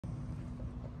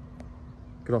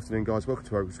Good afternoon guys, welcome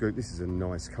to Ogle's Group. This is a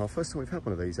nice car. First time we've had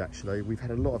one of these actually. We've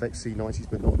had a lot of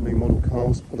XC90s but not new model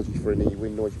cars. Apologies for any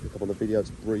wind noise you pick up on the video,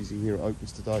 it's breezy here at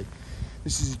Ogle's today.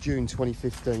 This is a June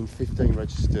 2015, 15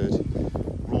 registered,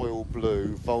 royal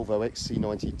blue Volvo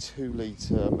XC90 2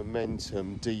 litre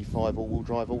Momentum D5 all-wheel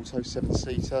drive auto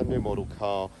 7-seater, new model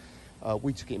car.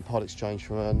 We took it in part exchange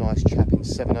from a nice chap in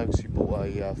Sevenoaks who bought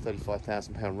a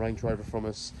 £35,000 Range Rover from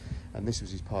us, and this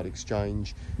was his part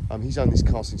exchange. He's owned this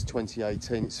car since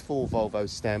 2018. It's 4 Volvo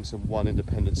stamps and 1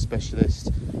 independent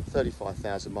specialist,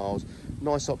 35,000 miles.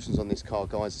 Nice options on this car,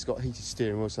 guys. It's got heated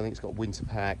steering wheel, so I think it's got winter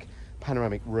pack,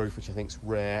 panoramic roof, which I think is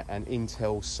rare, and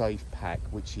Intel Safe Pack,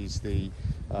 which is the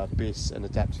BIS and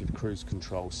adaptive cruise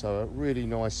control. So a really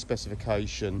nice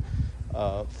specification.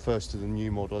 First of the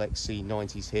new model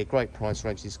XC90s here. Great price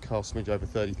range. This car smidge over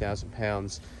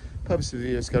 £30,000. Purpose of the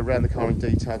video is to go around the car in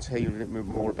detail, tell you a little bit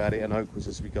more about it and Ogle's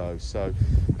as we go. So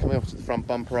coming off to the front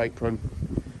bumper apron,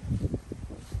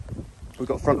 we've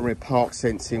got front and rear park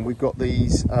sensing. We've got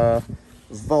these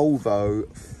Volvo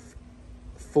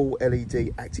full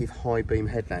LED active high beam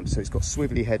headlamps. So it's got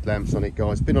swivelly headlamps on it,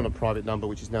 guys. Been on a private number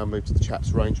which is now moved to the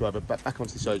chap's Range Rover, back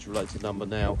onto this age related number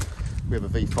now. We have a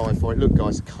V5 for it. Look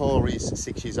guys, the car is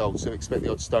 6 years old, so expect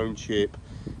the odd stone chip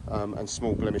and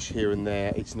small blemish here and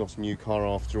there. It's not a new car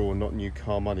after all, not new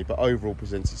car money, but overall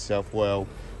presents itself well.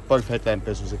 Both headlamp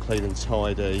bezels are clean and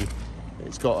tidy.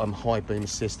 It's got high beam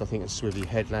assist, I think, and swivelly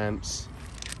headlamps.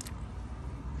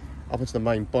 Up into the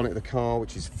main bonnet of the car,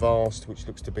 which is vast, which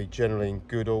looks to be generally in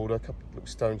good order. A couple of little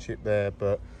stone chip there,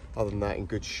 but other than that, in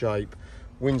good shape.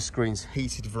 Windscreen's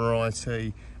heated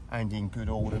variety and in good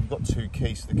order. We've got 2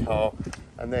 keys to the car,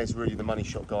 and there's really the money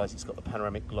shot, guys. It's got the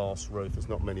panoramic glass roof. There's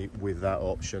not many with that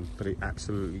option, but it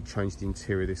absolutely changed the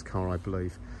interior of this car, I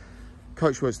believe.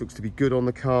 Coachworks looks to be good on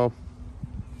the car.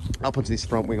 Up onto this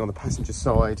front wing on the passenger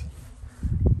side,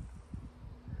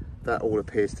 that all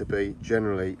appears to be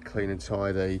generally clean and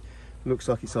tidy. Looks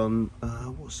like it's on,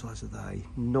 what size are they?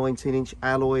 19-inch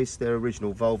alloys. They're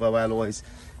original Volvo alloys,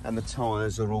 and the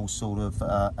tyres are all sort of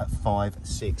at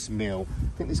 5-6mm.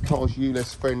 I think this car's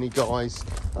ULEZ friendly, guys.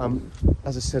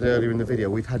 As I said earlier in the video,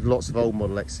 we've had lots of old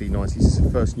model XC90s. This is the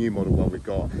first new model one we've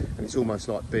got, and it's almost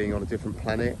like being on a different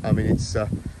planet. I mean, it's the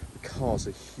car's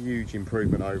a huge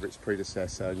improvement over its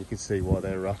predecessor, and you can see why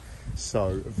they're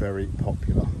so very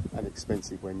popular and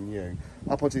expensive when new.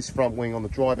 Up onto this front wing on the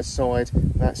driver's side,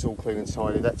 that's all clean and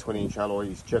tidy. That 20-inch alloy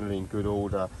is generally in good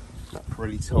order. That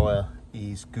Pirelli tyre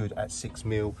is good at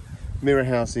 6mm. Mirror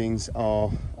housings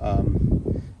are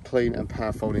clean and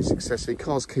power folding successfully.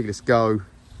 Car's keyless go.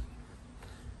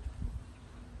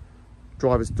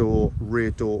 Driver's door,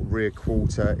 rear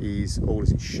quarter is all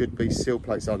as it should be. Sill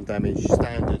plates undamaged,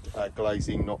 standard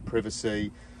glazing, not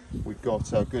privacy. We've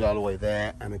got a good alloy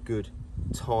there and a good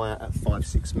tyre at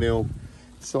 5-6mm.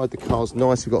 Inside the car's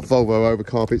nice. We've got Volvo over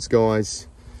carpets, guys.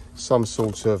 Some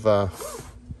sort of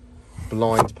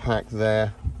blind pack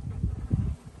there.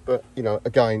 But, you know,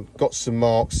 again, got some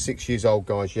marks. 6 years old,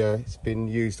 guys, yeah. It's been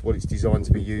used what it's designed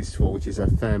to be used for, which is a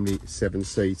family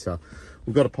 7-seater.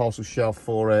 We've got a parcel shelf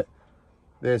for it.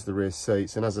 There's the rear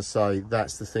seats, and as I say,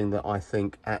 that's the thing that I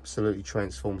think absolutely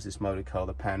transforms this motor car,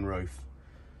 the pan roof.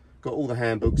 Got all the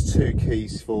handbooks, 2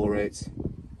 keys for it.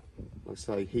 Like I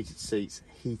say, heated seats,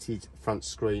 heated front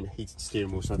screen, heated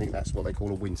steering wheel, so I think that's what they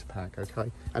call a winter pack,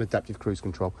 okay? And adaptive cruise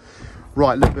control.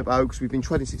 Right, a little bit about Ogle's. We've been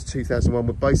trading since 2001.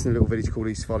 We're based in a little village called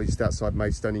East Farley, just outside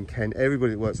Maidstone in Kent.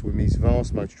 Everybody that works with me has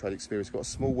vast motor trade experience. We've got a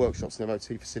small workshops and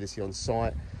MOT facility on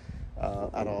site.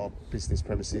 At our business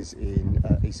premises in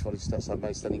East Farley, just outside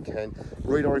Maidstone in Kent.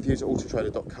 Read our reviews at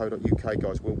autotrader.co.uk,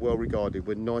 guys. We're well regarded.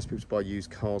 We're nice people to buy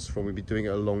used cars from. We've been doing it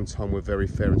a long time. We're very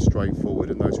fair and straightforward,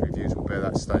 and those reviews will bear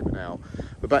that statement out.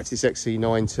 We're back to this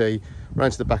XC90.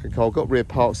 Round to the back of the car. Got rear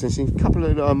park sensing. A couple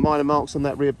of minor marks on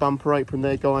that rear bumper apron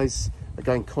there, guys.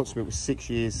 Again, consummate with 6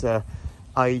 years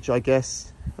age, I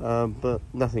guess, but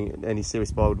nothing any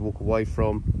serious buy would walk away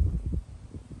from.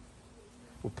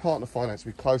 We're partner finance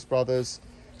with Close Brothers,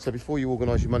 so before you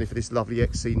organise your money for this lovely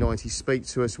XC90, speak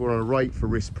to us. We're on a rate for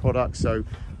risk product, so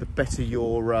the better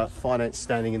your finance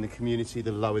standing in the community,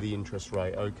 the lower the interest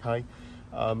rate, okay?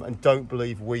 And don't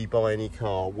believe we buy any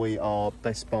car. We are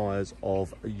best buyers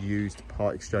of used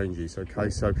part exchanges,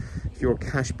 okay? So if you're a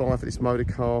cash buyer for this motor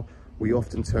car, we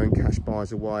often turn cash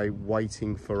buyers away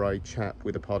waiting for a chap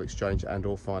with a part exchange and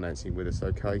or financing with us,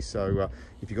 okay? So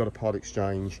if you've got a part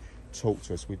exchange, talk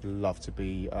to us. We'd love to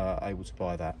be able to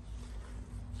buy that.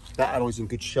 That alloy's in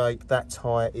good shape. That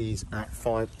tyre is at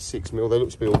 5-6mm. They look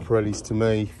to be all Pirellis to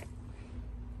me.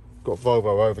 Got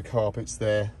Volvo over carpets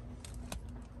there.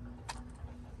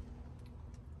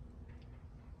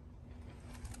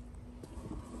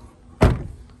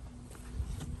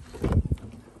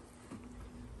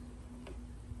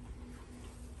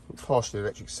 partially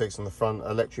electric seats on the front,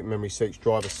 electric memory seats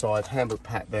driver's side, handbook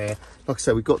pack there. Like I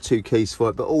say, we've got 2 keys for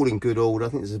it, but all in good order. I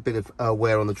think there's a bit of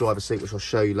wear on the driver's seat, which I'll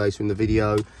show you later in the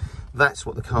video. That's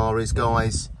what the car is,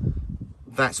 guys.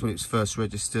 That's when it was first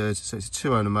registered. So it's a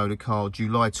 2-owner motor car,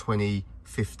 July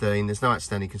 2015. There's no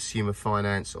outstanding consumer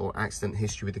finance or accident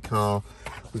history with the car.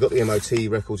 We've got the MOT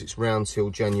records. It's round till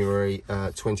January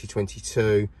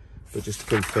 2022. But just to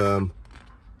confirm,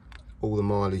 all the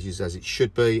mileage is as it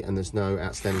should be, and there's no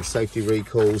outstanding safety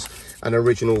recalls. An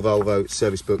original Volvo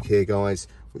service book here, guys,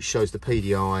 which shows the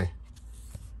PDI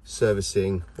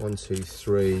servicing 1, 2,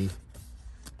 3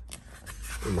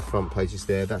 in the front pages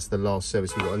there. That's the last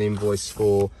service we've got an invoice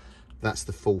for. That's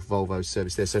the 4th Volvo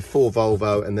service there. So 4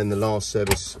 Volvo, and then the last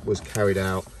service was carried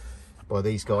out by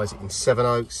these guys in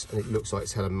Sevenoaks, and it looks like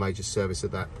it's had a major service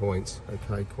at that point.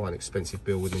 Okay, quite an expensive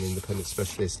bill with an independent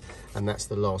specialist, and that's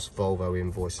the last Volvo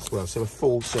invoice as well. So a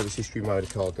full service history motor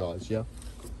car, guys. Yeah,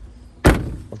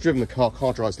 I've driven the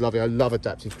car drives lovely. I love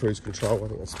adaptive cruise control. I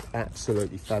think that's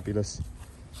absolutely fabulous,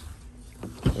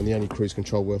 and the only cruise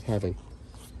control worth having.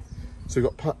 So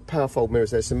we've got power fold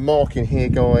mirrors. There's some marking here,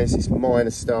 guys. It's minor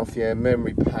stuff, yeah.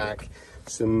 Memory pack,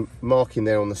 some marking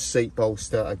there on the seat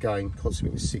bolster. Again,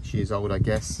 constantly was 6 years old, I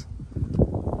guess.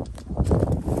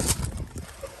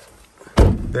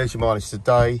 There's your mileage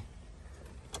today.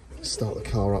 Start the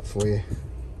car up for you.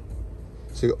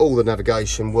 So you've got all the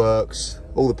navigation works,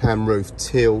 all the pan roof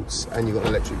tilts, and you've got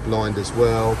an electric blind as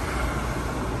well.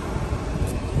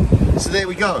 So there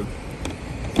we go.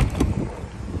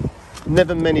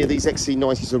 Never many of these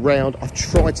XC90s around. I've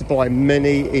tried to buy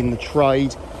many in the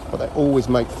trade, but they always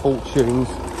make fortunes.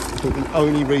 I think the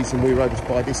only reason we were able to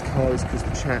buy this car is because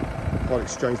the chap quite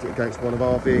exchanged it against one of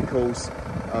our vehicles.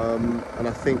 And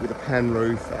I think with the pan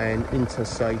roof and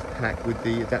intersafe pack with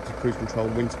the adaptive cruise control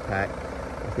and winter pack,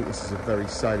 I think this is a very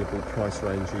saleable price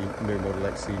range new model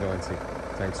XC90.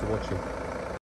 Thanks for watching.